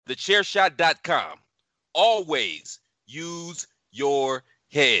thechairshot.com. Always use your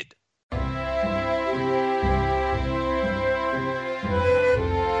head.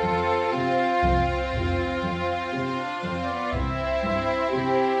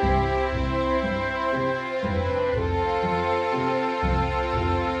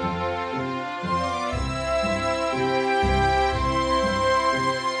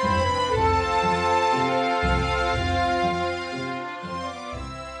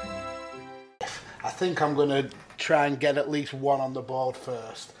 I think I'm going to try and get at least one on the board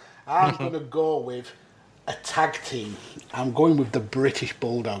first. I'm going to go with a tag team. I'm going with the British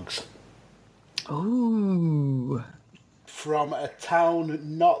Bulldogs. Ooh. From a town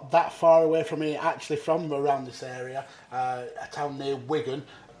not that far away from me, actually from around this area, a town near Wigan,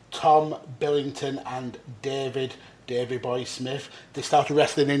 Tom Billington and Davy Boy Smith. They started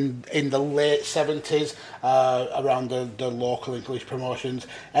wrestling in the late 70s around the local English promotions.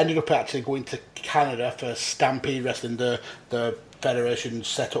 Ended up actually going to Canada for Stampede Wrestling, the federation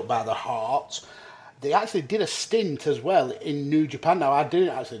set up by the Hearts. They actually did a stint as well in New Japan. Now, I didn't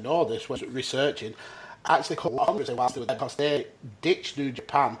actually know this when researching. Actually, whilst they were there, because they ditched New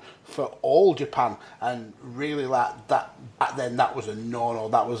Japan for All Japan, and really like that back then that was a no-no.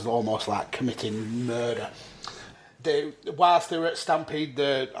 That was almost like committing murder. Whilst they were at Stampede,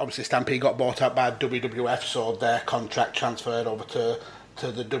 obviously Stampede got bought out by WWF, so their contract transferred over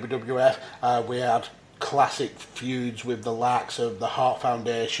to the WWF. We had classic feuds with the likes of the Hart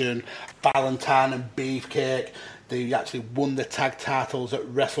Foundation, Valentine and Beefcake. They actually won the tag titles at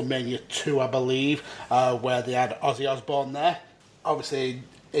WrestleMania 2, I believe, where they had Ozzy Osbourne there. Obviously,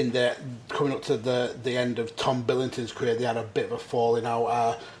 coming up to the end of Tom Billington's career, they had a bit of a falling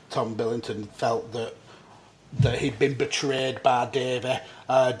out. Tom Billington felt that he'd been betrayed by Davey.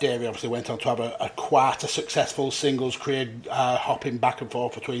 Davey obviously went on to have a quite a successful singles career, hopping back and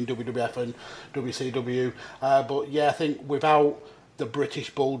forth between WWF and WCW. But yeah, I think without the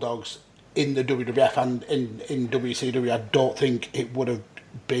British Bulldogs in the WWF and in WCW, I don't think it would have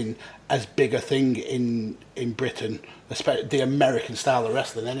been as big a thing in Britain, especially the American style of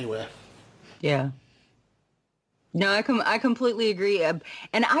wrestling anyway. Yeah. No, I completely agree. And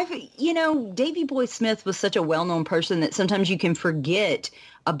Davey Boy Smith was such a well-known person that sometimes you can forget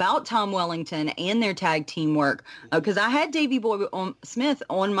about Tom Wellington and their tag team work. Because I had Davey Boy Smith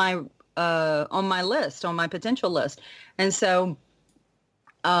on my list, on my potential list. And so,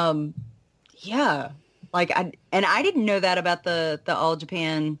 yeah, like I didn't know that about the All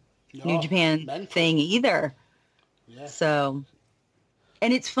Japan, New Japan thing either. Yeah. So,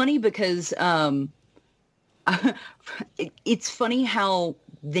 and it's funny because, it's funny how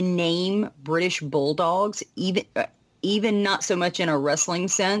the name British Bulldogs, even not so much in a wrestling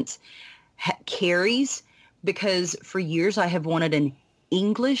sense, carries, because for years I have wanted an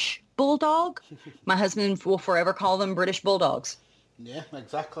English bulldog. My husband will forever call them British Bulldogs. Yeah,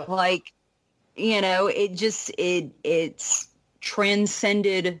 exactly. Like, it's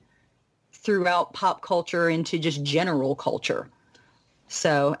transcended throughout pop culture into just general culture.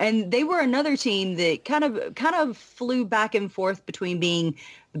 So, and they were another team that kind of flew back and forth between being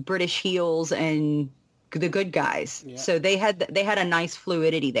the British heels and the good guys. Yeah. So they had a nice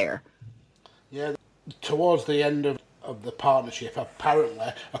fluidity there. Yeah, towards the end of the partnership,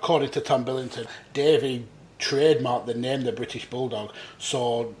 apparently, according to Tom Billington, Davey trademarked the name the British Bulldog,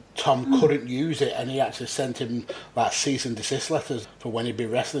 so Tom couldn't use it, and he actually sent him like cease and desist letters for when he'd be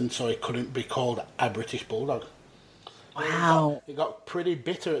wrestling, so he couldn't be called a British Bulldog. Wow. It got pretty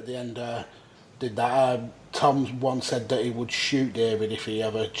bitter at the end, did that. Tom once said that he would shoot David if he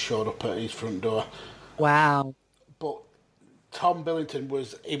ever showed up at his front door. Wow. But Tom Billington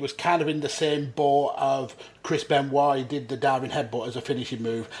was kind of in the same boat of Chris Benoit. He did the diving headbutt as a finishing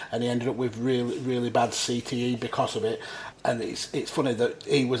move, and he ended up with really, really bad CTE because of it. And it's funny that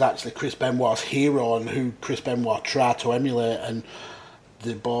he was actually Chris Benoit's hero and who Chris Benoit tried to emulate, and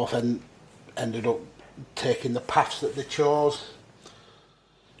they both ended up taking the paths that they chose.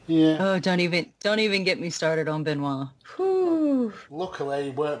 Yeah. Oh, don't even get me started on Benoit. Whew. Luckily,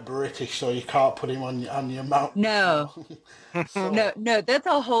 he weren't British, so you can't put him on your mouth. No. So. No, that's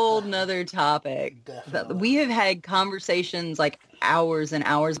a whole nother topic. Definitely. We have had conversations, like hours and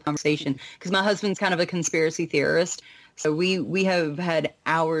hours of conversation, because my husband's kind of a conspiracy theorist. So we have had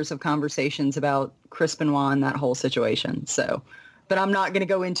hours of conversations about Chris Benoit and that whole situation. So, but I'm not going to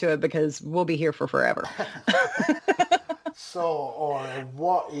go into it because we'll be here for forever. So, Ori,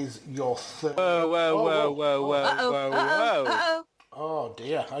 what is your third? Whoa. Oh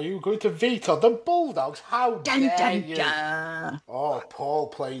dear, are you going to veto the Bulldogs? How dare you? Dun. Oh, Paul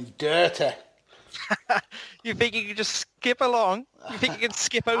playing dirty. You think you could just skip along? You think you can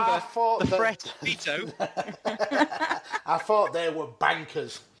skip over the threat of veto? I thought they were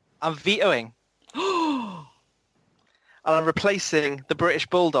bankers. I'm vetoing. And I'm replacing the British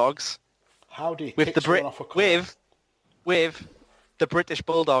Bulldogs How do you with kick the someone off a course? with the British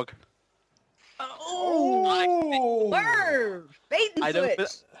Bulldog. Oh! Swerve! Bait and switch.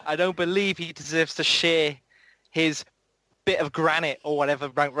 I don't believe he deserves to share his bit of granite or whatever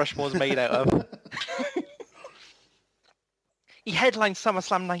Mount Rushmore's made out of. He headlined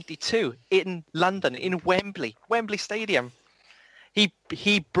SummerSlam 92 in London, in Wembley Stadium.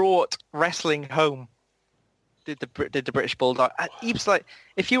 He brought wrestling home. Did the British Bulldog? He was like,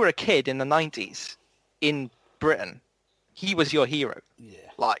 if you were a kid in the 90s in Britain, he was your hero. Yeah.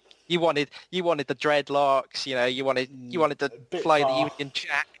 Like you wanted the dreadlocks, you know, you wanted to fly the Union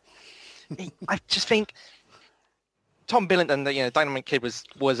Jack. I just think Tom Billington, Dynamite Kid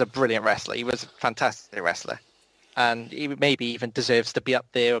was a brilliant wrestler. He was a fantastic wrestler, and he maybe even deserves to be up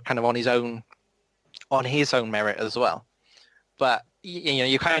there, kind of on his own merit as well. But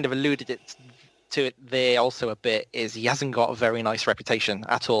you kind of alluded to it there also a bit. Is he hasn't got a very nice reputation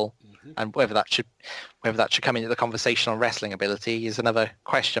at all, and whether that should come into the conversation on wrestling ability is another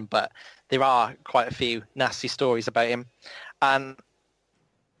question. But there are quite a few nasty stories about him, and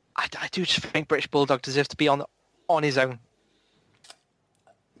I do just think British Bulldog deserves to be on his own.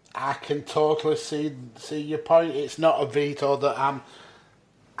 I can totally see your point. It's not a veto that I'm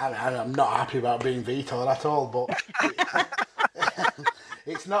not happy about being vetoed at all, but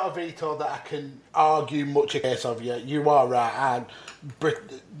it's not a veto that I can argue much a case of. You are right, and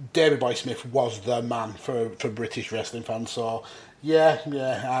Davey Boy Smith was the man for British wrestling fans. So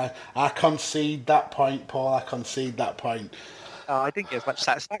I concede that point, Paul. I concede that point. I didn't get as much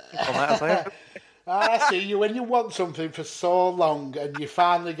satisfaction from that as I hope. I see you when you want something for so long and you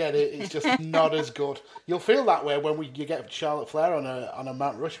finally get it. It's just not as good. You'll feel that way when you get Charlotte Flair on a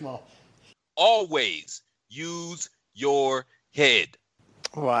Mount Rushmore. Always use your head.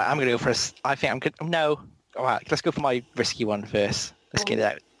 Right, I'm gonna go for I think I'm good. No, all right. Let's go for my risky one first. Let's get it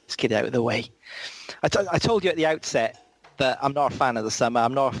out. Let's get it out of the way. I told you at the outset that I'm not a fan of the summer.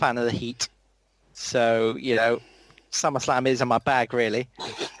 I'm not a fan of the heat. So SummerSlam is in my bag, really.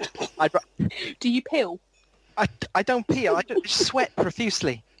 Do you peel? I don't peel. I just sweat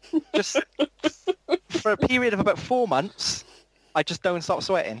profusely. Just for a period of about 4 months, I just don't stop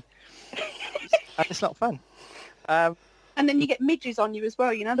sweating. And it's not fun. And then you get midges on you as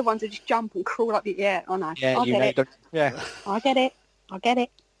well. You know, the ones that just jump and crawl up the air. Oh no! Yeah, I get it.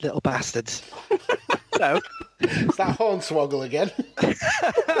 Little bastards. So it's that hornswoggle again.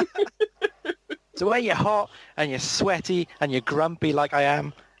 So when you're hot and you're sweaty and you're grumpy like I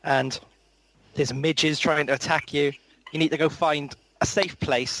am, and there's midges trying to attack you, you need to go find a safe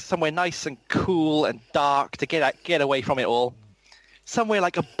place, somewhere nice and cool and dark to get away from it all. Somewhere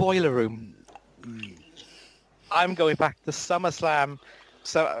like a boiler room. I'm going back to SummerSlam.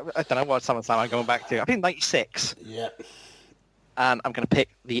 So I don't know what SummerSlam I'm going back to. I think 96. Yeah. And I'm going to pick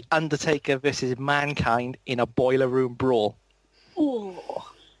The Undertaker versus Mankind in a boiler room brawl. Ooh.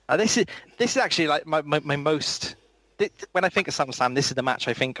 This is actually like my most. When I think of SummerSlam, this is the match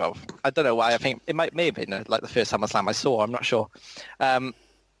I think of. I don't know why. I think it may have been like the first SummerSlam I saw. I'm not sure. I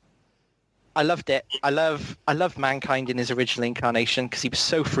loved it. I love Mankind in his original incarnation because he was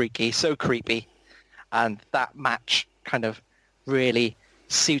so freaky, so creepy, and that match kind of really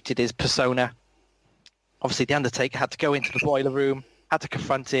suited his persona. Obviously, The Undertaker had to go into the boiler room, had to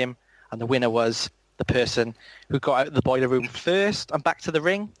confront him, and the winner was the person who got out of the boiler room first and back to the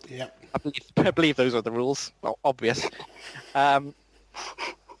ring. Yeah. I believe those are the rules. Well, obvious. And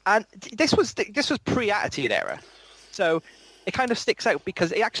this was pre-Attitude Era, so it kind of sticks out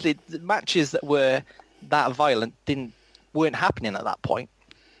because the matches that were that violent weren't happening at that point.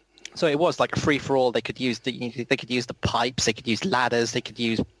 So it was like a free for all. They could use the pipes, they could use ladders, they could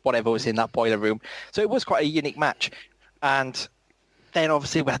use whatever was in that boiler room. So it was quite a unique match. And then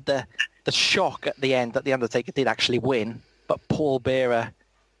obviously we had the shock at the end that the Undertaker did actually win, but Paul Bearer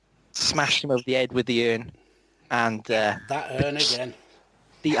smashed him over the head with the urn, and that urn again.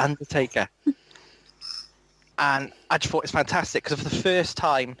 The Undertaker. And I just thought it's fantastic because for the first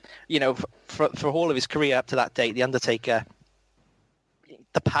time, for all of his career up to that date, the Undertaker,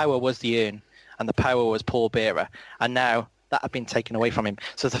 the power was the urn and the power was Paul Bearer, and now that had been taken away from him.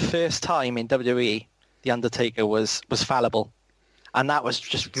 So the first time in WWE, the Undertaker was fallible, and that was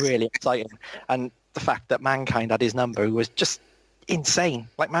just really exciting. And the fact that Mankind had his number was just insane.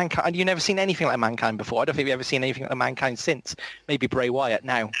 Like Mankind, you've never seen anything like Mankind before. I don't think you've ever seen anything like Mankind since. Maybe Bray Wyatt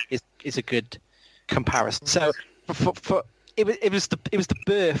now is a good comparison. So it was the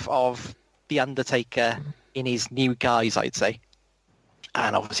birth of the Undertaker in his new guise, I'd say.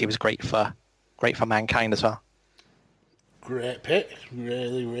 And obviously, it was great for Mankind as well. Great pick,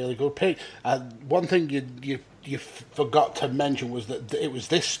 really, really good pick. One thing you forgot to mention was that it was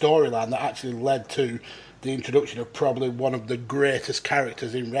this storyline that actually led to the introduction of probably one of the greatest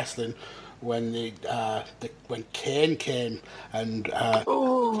characters in wrestling when when Kane came and attacked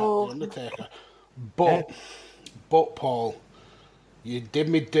the Undertaker. But Paul, you did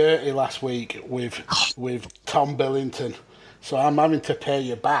me dirty last week with Tom Billington, so I'm having to pay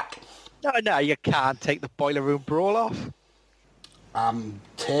you back. No, you can't take the Boiler Room Brawl off. I'm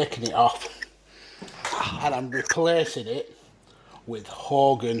taking it off, and I'm replacing it with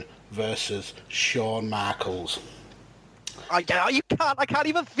Hogan versus Shawn Michaels. I can't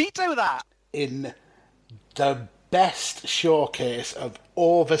even veto that. In the best showcase of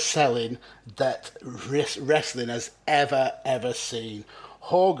overselling that wrestling has ever seen.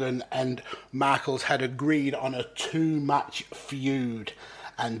 Hogan and Michaels had agreed on a 2-match feud,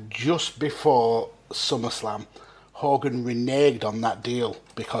 and just before SummerSlam, Hogan reneged on that deal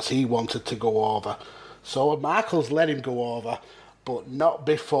because he wanted to go over. So Michaels let him go over, but not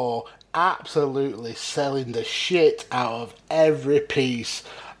before absolutely selling the shit out of every piece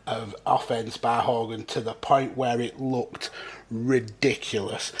of offense by Hogan to the point where it looked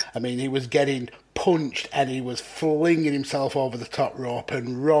ridiculous. I mean, he was getting punched and he was flinging himself over the top rope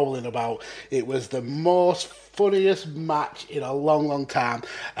and rolling about. It was the most funniest match in a long time,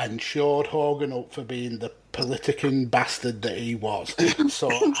 and showed Hogan up for being the politicking bastard that he was. So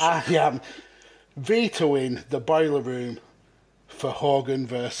I am vetoing the Boiler Room for Hogan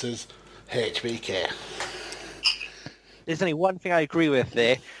versus HBK. There's only one thing I agree with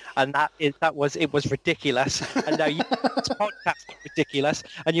there, and it was ridiculous. And now this podcast look ridiculous,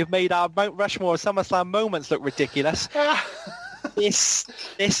 and you've made our Mount Rushmore SummerSlam moments look ridiculous. This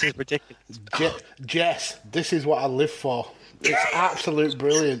is ridiculous. Jess, this is what I live for. It's absolute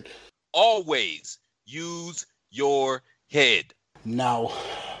brilliant. Always use your head. Now,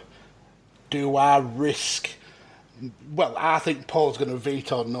 do I risk... Well, I think Paul's going to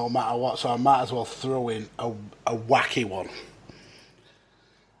veto no matter what, so I might as well throw in a wacky one.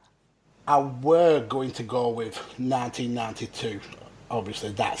 I were going to go with 1992.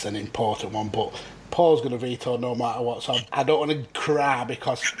 Obviously, that's an important one, but Paul's going to veto no matter what, so I don't want to cry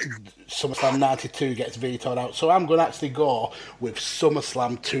because SummerSlam 92 gets vetoed out. So I'm going to actually go with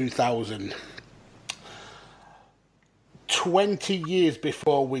SummerSlam 2000. 20 years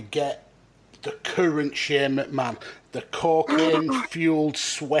before we get the current Shane McMahon, the cocaine-fueled,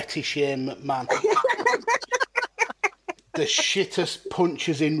 sweaty Shane McMahon, the shittest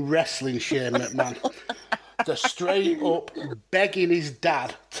punches in wrestling Shane McMahon, the straight-up begging his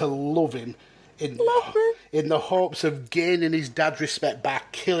dad to love him in the hopes of gaining his dad's respect by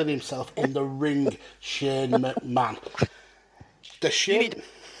killing himself in the ring Shane McMahon.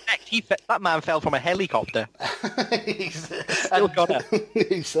 That man fell from a helicopter. Still got it.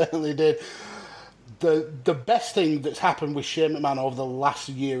 He certainly did. The best thing that's happened with Shane McMahon over the last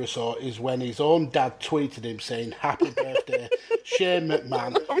year or so is when his own dad tweeted him saying, "Happy birthday, Shane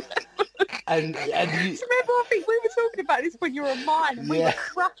McMahon." And remember, I think we were talking about this when you were mine, and we were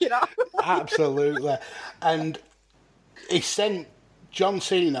cracking up. Absolutely. And he sent John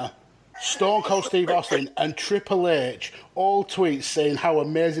Cena, Stone Cold Steve Austin and Triple H all tweets saying how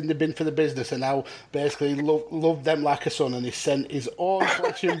amazing they've been for the business and how basically loved them like a son, and he sent his own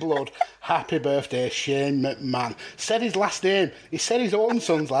flesh and blood happy birthday Shane McMahon. Said his last name. He said his own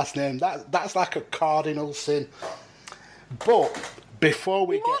son's last name. That's like a cardinal sin. But before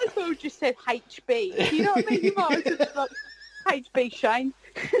we might as well just said HB. You know what I mean? You might as well just like HB Shane.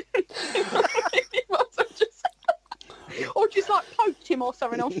 You might as well just or just like poked him or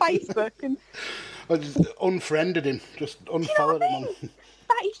something on Facebook and I just unfriended him, just unfollowed him.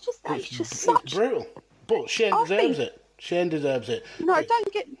 That is just such... It's brutal. But Shane deserves it. Shane deserves it. No,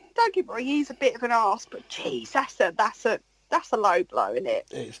 don't get me wrong, he's a bit of an arse, but geez, that's a low blow, isn't it?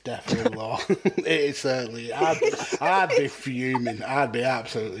 It's definitely low. It is certainly. I'd be fuming. I'd be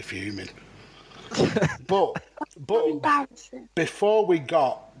absolutely fuming. But before we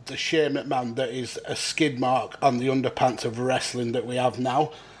got the Shane McMahon that is a skid mark on the underpants of wrestling that we have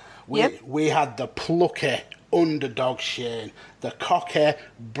now, we had the plucky underdog Shane, the cocky,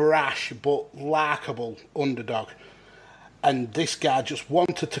 brash but likeable underdog, and this guy just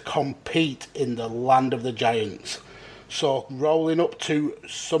wanted to compete in the land of the giants. So rolling up to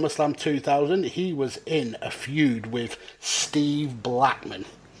SummerSlam 2000, he was in a feud with Steve Blackman,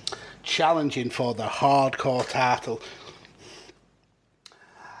 challenging for the hardcore title.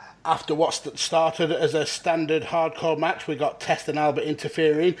 After what started as a standard hardcore match, we got Test and Albert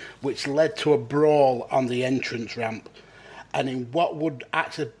interfering, which led to a brawl on the entrance ramp. And in what would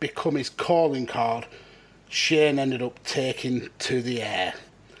actually become his calling card, Shane ended up taking to the air.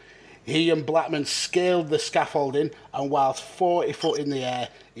 He and Blackman scaled the scaffolding, and whilst 40 foot in the air,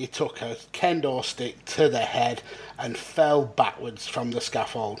 he took a kendo stick to the head and fell backwards from the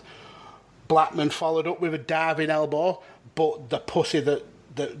scaffold. Blackman followed up with a diving elbow, but the pussy that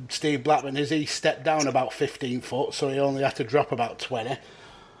Steve Blackman is, he stepped down about 15 foot, so he only had to drop about 20.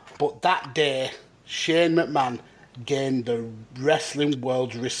 But that day, Shane McMahon gained the wrestling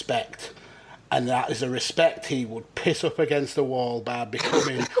world's respect, and that is a respect he would piss up against the wall by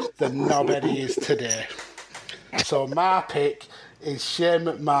becoming the knobhead he is today. So my pick is Shane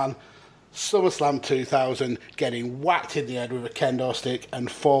McMahon, SummerSlam 2000, getting whacked in the head with a kendo stick and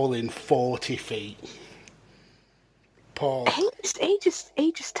falling 40 feet. Paul. He just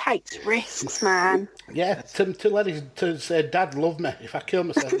takes risks, man. Yeah, to say, Dad, love me. If I kill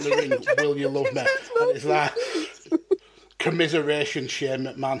myself in the ring, will you love me? And it's like, commiseration, Shane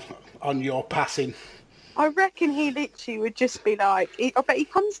McMahon, on your passing. I reckon he literally would just be like, I bet he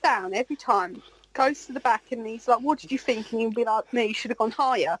comes down every time, goes to the back, and he's like, what did you think? And he'll be like, no, you should have gone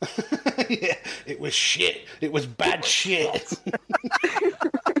higher. Yeah, it was shit. It was bad shit.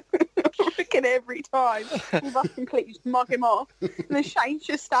 I reckon every time he must completely just mug him off. And then Shane's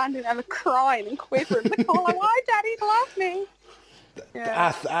just standing there crying and quivering. Like, oh, why Daddy love me?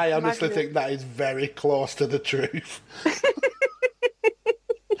 Yeah, I honestly think that is very close to the truth.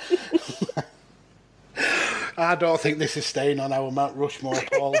 I don't think this is staying on our Mount Rushmore,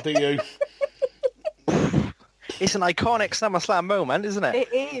 Paul, do you? It's an iconic SummerSlam moment, isn't it?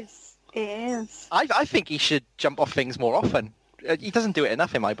 It is. It is. I think he should jump off things more often. He doesn't do it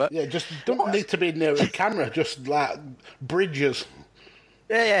enough in my book. Yeah, just don't need to be near a camera, just like bridges.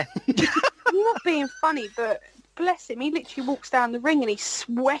 Yeah. I'm not being funny, but bless him, he literally walks down the ring and he's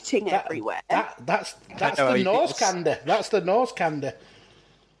sweating everywhere. That's the nose candy. That's the nose candy.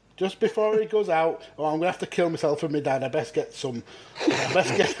 Just before he goes out, I'm going to have to kill myself and my dad. I best get some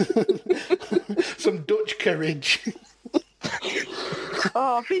Dutch courage.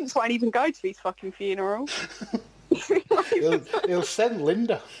 Oh, Vince won't even go to his fucking funeral. He'll send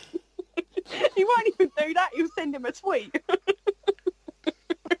Linda. He won't even do that. He'll send him a tweet.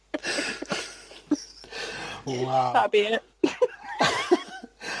 Wow. That'd be it.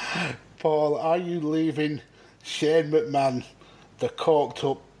 Paul, are you leaving Shane McMahon, the corked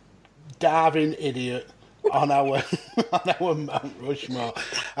up, diving idiot, on our Mount Rushmore?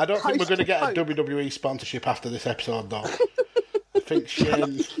 I don't think we're going to get a WWE sponsorship after this episode, though. I think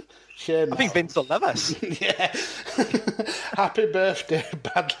Shane. I think Vince will love us. Yeah. Happy birthday,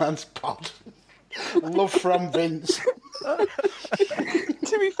 Badlands Pod. Love from Vince. To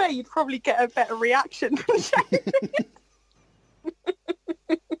be fair, you'd probably get a better reaction from Shane.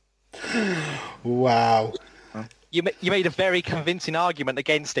 Wow. You made a very convincing argument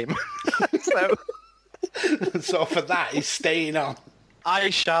against him. So for that, he's staying on.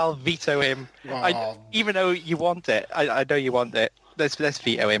 I shall veto him. Oh. Even though you want it, I know you want it. Let's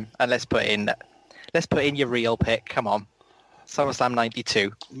veto him and let's put in your real pick. Come on, SummerSlam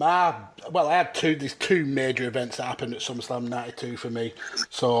 '92. I had these two major events that happened at SummerSlam '92 for me.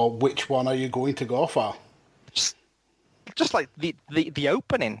 So which one are you going to go for? Just like the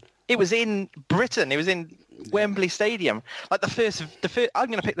opening. It was in Britain. It was in Wembley Stadium. Like the first. I'm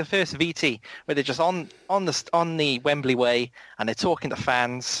going to pick the first VT where they're just on the Wembley Way and they're talking to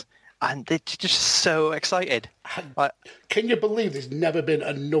fans. And they're just so excited. Can you believe there's never been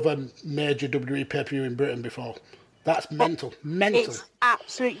another major WWE pay-per-view in Britain before? That's mental. It's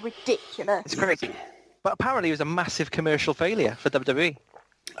absolutely ridiculous. It's crazy. But apparently it was a massive commercial failure for WWE.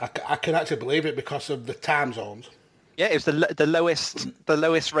 I can actually believe it because of the time zones. Yeah, it was the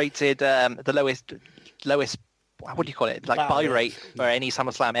lowest rated, lowest, what do you call it? Like buy rate for any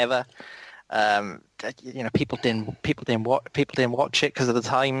SummerSlam ever. People didn't watch it because of the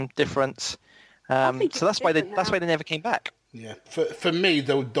time difference. So that's why they never came back. Yeah, for me,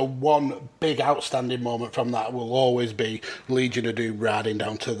 the one big outstanding moment from that will always be Legion of Doom riding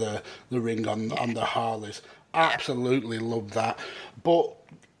down to the ring on the Harleys. Absolutely loved that. But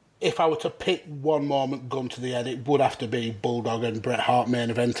if I were to pick one moment, gun to the head, it would have to be Bulldog and Bret Hart main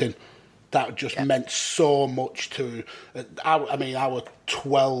eventing. That just meant so much to... I was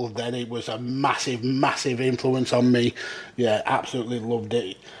 12 then. It was a massive, massive influence on me. Yeah, absolutely loved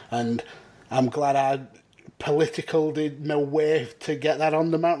it. And I'm glad I political my way to get that on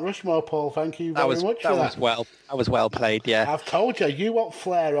the Mount Rushmore, Paul. Thank you very much for that. That was well played, yeah. I've told you, you want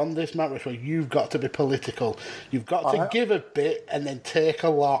flair on this Mount Rushmore, you've got to be political. You've got to give a bit and then take a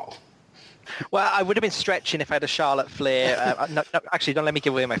lot. Well, I would have been stretching if I had a Charlotte Flair. No, actually, don't let me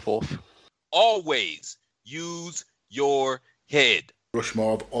give away my fourth. Always use your head.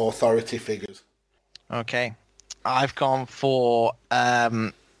 Rushmore of authority figures. Okay. I've gone for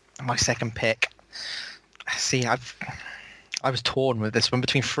my second pick. See, I was torn with this one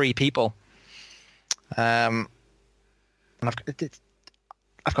between three people. And I've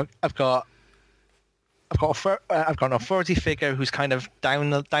got an authority figure who's kind of down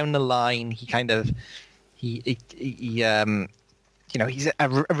the line. He he's a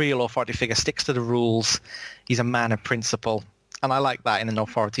real authority figure, sticks to the rules. He's a man of principle, and I like that in an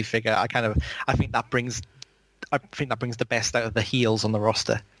authority figure. I think that brings the best out of the heels on the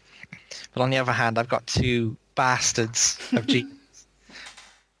roster. But on the other hand, I've got two bastards of genius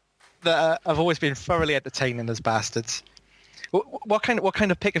that have always been thoroughly entertaining as bastards. What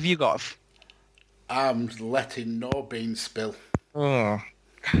kind of pick have you got? I'm letting no beans spill. Oh,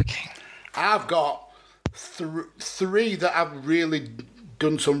 okay. I've got three that I've really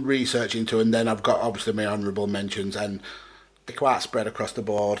done some research into, and then I've got obviously my honourable mentions, and they're quite spread across the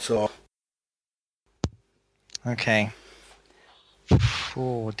board. So, okay.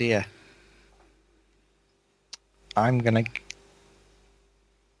 Oh dear. I'm gonna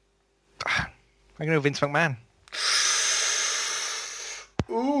go Vince McMahon.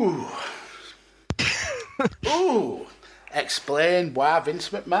 Ooh. Ooh. Explain why Vince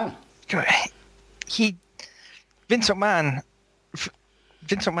McMahon. Vince McMahon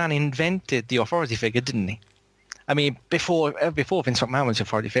invented the authority figure, didn't he? I mean, before Vince McMahon was the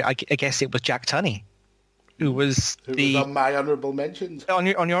authority figure, I guess it was Jack Tunney, who was on my honourable mentions. On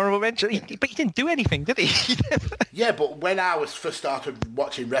your honourable mention, but he didn't do anything, did he? Yeah, but when I was first started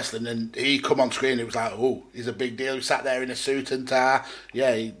watching wrestling and he come on screen, it was like, oh, he's a big deal. He sat there in a suit and tie.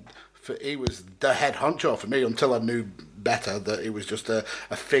 Yeah, he was the head honcho for me until I knew better that he was just a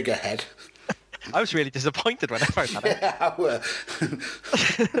figurehead. I was really disappointed when I found that out. Yeah, I were. And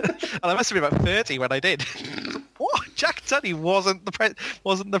I must have been about 30 when I did. What? Jack Tunney wasn't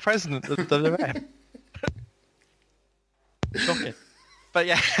the president of the WWF. Shocking. But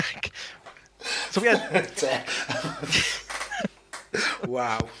yeah. So we had...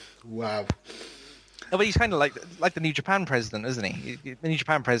 Wow. Oh, but he's kind of like the New Japan president, isn't he? The New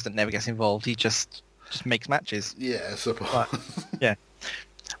Japan president never gets involved. He just makes matches. Yeah, I suppose. But, yeah.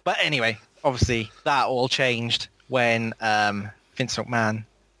 But anyway, obviously that all changed when Vince McMahon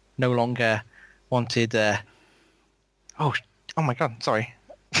no longer wanted... Oh my God, sorry.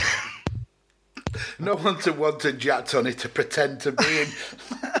 No one wanted Jack Tunney to pretend to be him.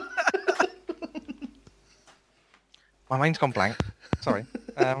 My mind's gone blank. Sorry.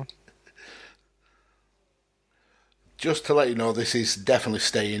 Just to let you know, this is definitely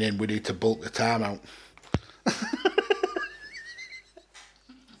staying in. We need to bulk the time out.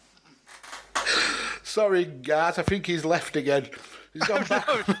 Sorry, guys. I think he's left again. He's gone back.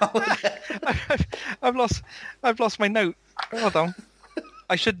 I've lost my note. Hold on.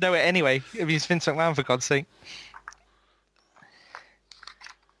 I should know it anyway. If he's Vince McMahon, for God's sake.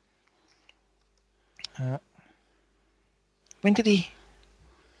 When did he...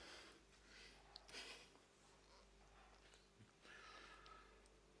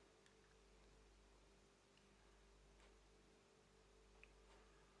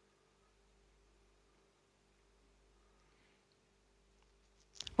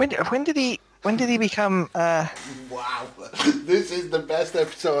 When did he become? Wow, this is the best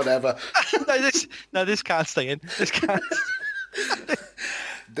episode ever. This can't stay in. This can't.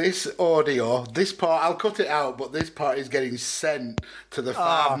 This audio, this part, I'll cut it out, but this part is getting sent to the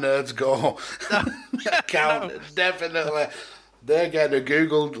Five Nerds Go account. No. Definitely, they're getting a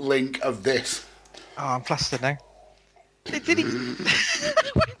Google link of this. Oh, I'm flustered now. Did he?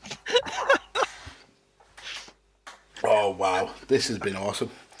 Oh wow, this has been awesome.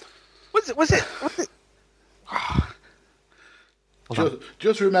 Was it?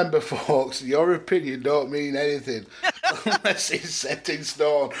 Just remember, folks, your opinion don't mean anything unless it's set in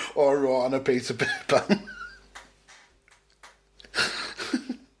stone or wrote on a piece of paper.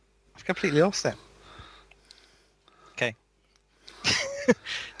 I've completely lost it. Okay.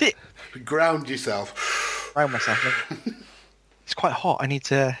 Ground yourself. Ground myself. It's quite hot. I need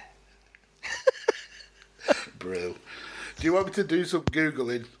to... Brilliant. Do you want me to do some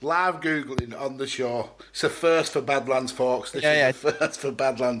Googling? Live Googling on the show. It's a first for Badlands, folks. This is a first for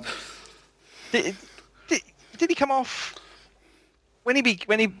Badlands. Did he come off when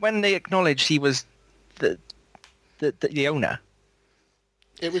they acknowledged he was the the owner?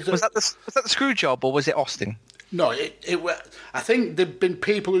 It was. Was that the screw job, or was it Austin? No, it was. I think there've been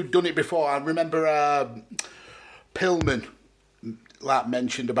people who've done it before. I remember Pillman, like,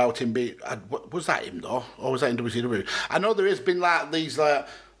 mentioned about him being. Was that him though, or was that in WCW? I know there has been like these like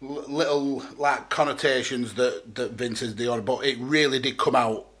little like connotations that Vince is the owner, but it really did come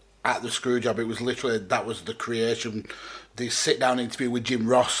out at the screw job. It was literally that was the creation. The sit down interview with Jim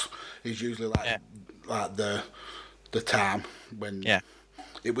Ross is usually like the time when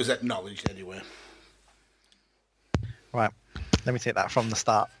it was acknowledged anyway. Right, let me take that from the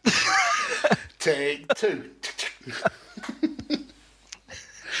start. Take two.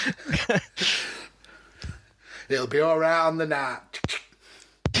 It'll be all right on the night.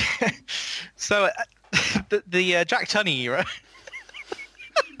 So, the Jack Tunney era.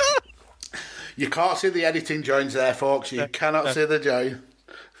 You can't see the editing joins there, folks. You cannot see the join.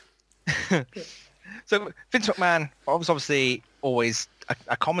 So Vince McMahon was obviously always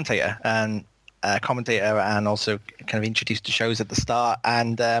a commentator and also kind of introduced to shows at the start,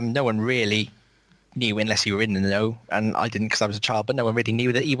 and no one really knew unless you were in the know, and I didn't because I was a child, but no one really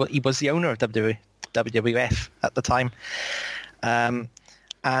knew that he was the owner of WWF at the time. And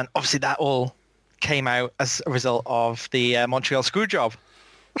obviously that all came out as a result of the Montreal Screwjob.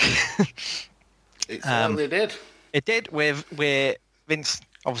 It certainly did. It did, with Vince.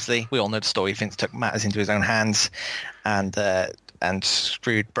 Obviously, we all know the story. Vince took matters into his own hands and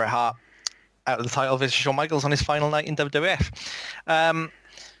screwed Bret Hart out of the title versus Shawn Michaels on his final night in WWF.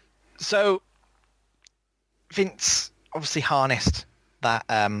 So Vince obviously harnessed that,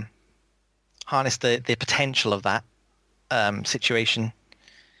 harnessed the potential of that situation.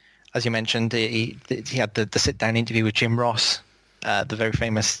 As you mentioned, he had the sit-down interview with Jim Ross, the very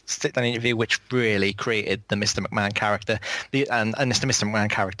famous sit-down interview, which really created the Mr. McMahon character, and it's the Mr. McMahon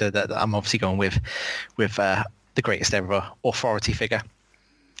character that I'm obviously going with the greatest ever authority figure.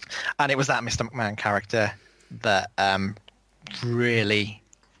 And it was that Mr. McMahon character that really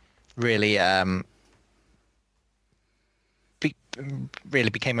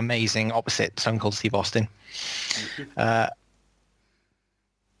became amazing opposite Stone Cold Steve Austin. Oh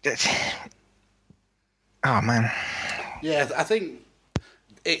man. Yeah, I think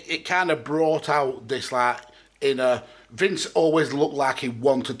it kind of brought out this like inner. Vince always looked like he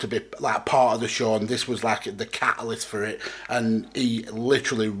wanted to be like part of the show, and this was like the catalyst for it. And he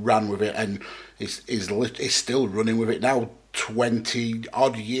literally ran with it, and he's still running with it now, 20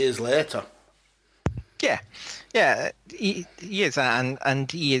 odd years later. Yeah, he is,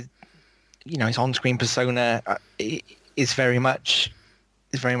 and he is, his on-screen persona is very much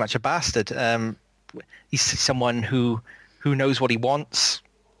a bastard. He's someone who knows what he wants,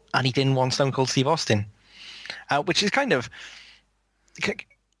 and he didn't want Stone Cold Steve Austin, which is kind of they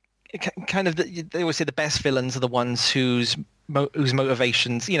always say the best villains are the ones whose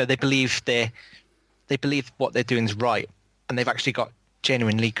motivations, they believe what they're doing is right, and they've actually got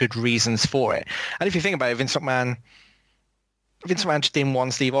genuinely good reasons for it. And if you think about it, Vince McMahon just didn't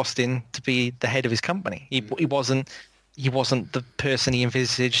want Steve Austin to be the head of his company. He wasn't the person he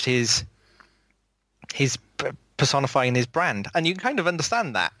envisaged his personifying his brand, and you can kind of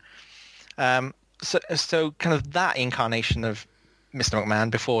understand that. So kind of that incarnation of Mr.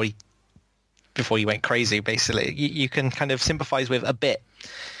 McMahon before he went crazy, basically, you can kind of sympathize with a bit.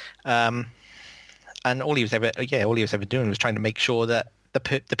 And all he was ever doing was trying to make sure that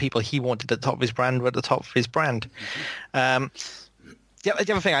the people he wanted at the top of his brand were at the top of his brand. The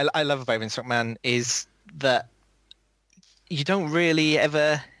other thing I love about Vince McMahon is that you don't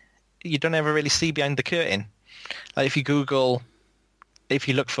ever really see behind the curtain. Like if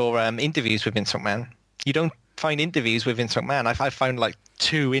you look for interviews with Vince McMahon, you don't find interviews with Vince McMahon. I found like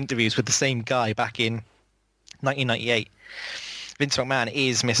 2 interviews with the same guy back in 1998. Vince McMahon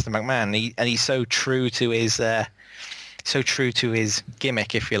is Mr. McMahon, and he's so true to his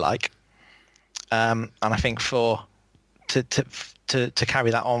gimmick, if you like. And I think to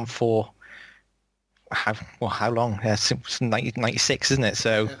carry that on for how long? Since 1996, isn't it?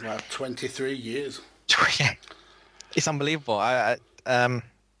 So about 23 years. Yeah, it's unbelievable. I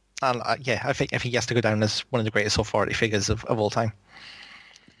think he has to go down as one of the greatest authority figures of all time.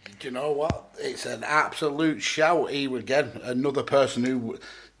 Do you know what? It's an absolute shout. He, again, another person who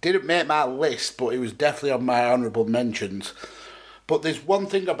didn't make my list, but he was definitely on my honourable mentions. But there's one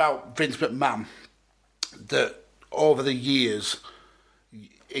thing about Vince McMahon that over the years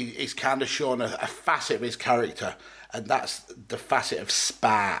he's kind of shown a facet of his character, and that's the facet of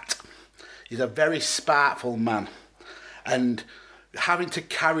spart. He's a very spiteful man, and having to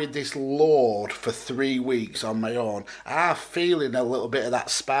carry this load for 3 weeks on my own, I'm feeling a little bit of that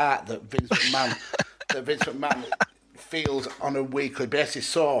spark that Vince McMahon feels on a weekly basis.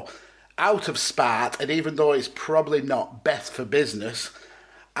 So, out of spite, and even though it's probably not best for business,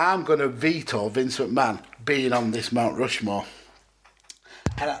 I'm going to veto Vince McMahon being on this Mount Rushmore.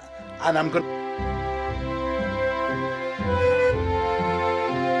 And I'm going to...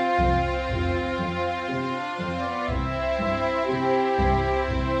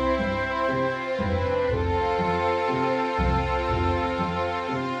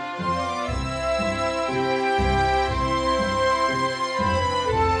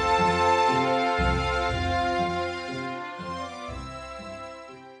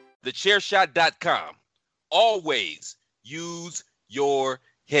 TheChairShot.com. Always use your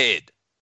head.